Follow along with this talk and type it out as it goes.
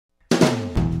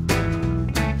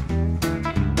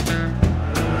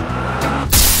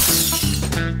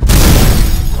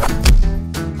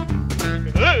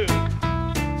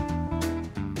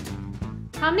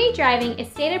Comedy Driving is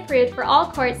state approved for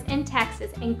all courts in Texas,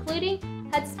 including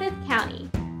Hudspeth County.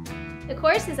 The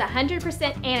course is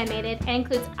 100% animated and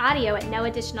includes audio at no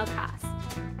additional cost.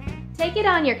 Take it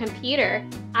on your computer,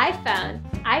 iPhone,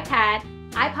 iPad,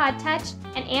 iPod Touch,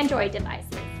 and Android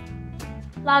devices.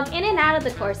 Log in and out of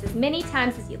the course as many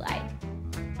times as you like.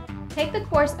 Take the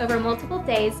course over multiple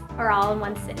days or all in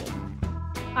one sitting.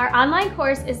 Our online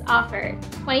course is offered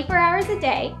 24 hours a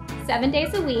day, 7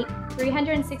 days a week,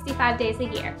 365 days a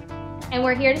year, and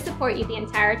we're here to support you the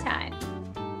entire time.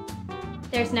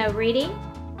 There's no reading,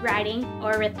 writing,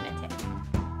 or arithmetic.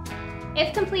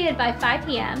 If completed by 5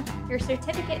 p.m., your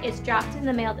certificate is dropped in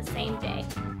the mail the same day.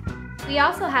 We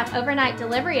also have overnight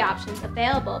delivery options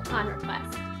available upon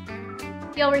request.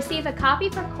 You'll receive a copy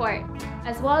for court,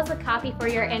 as well as a copy for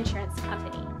your insurance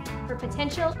company, for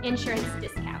potential insurance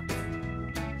discounts.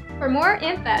 For more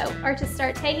info or to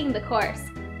start taking the course,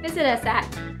 visit us at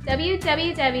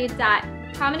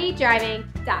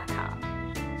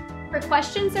www.comedydriving.com. For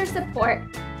questions or support,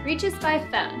 reach us by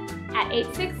phone at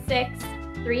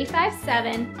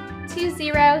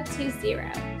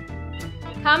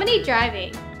 866-357-2020. Comedy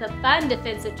Driving, the fun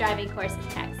defensive driving course in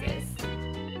Texas.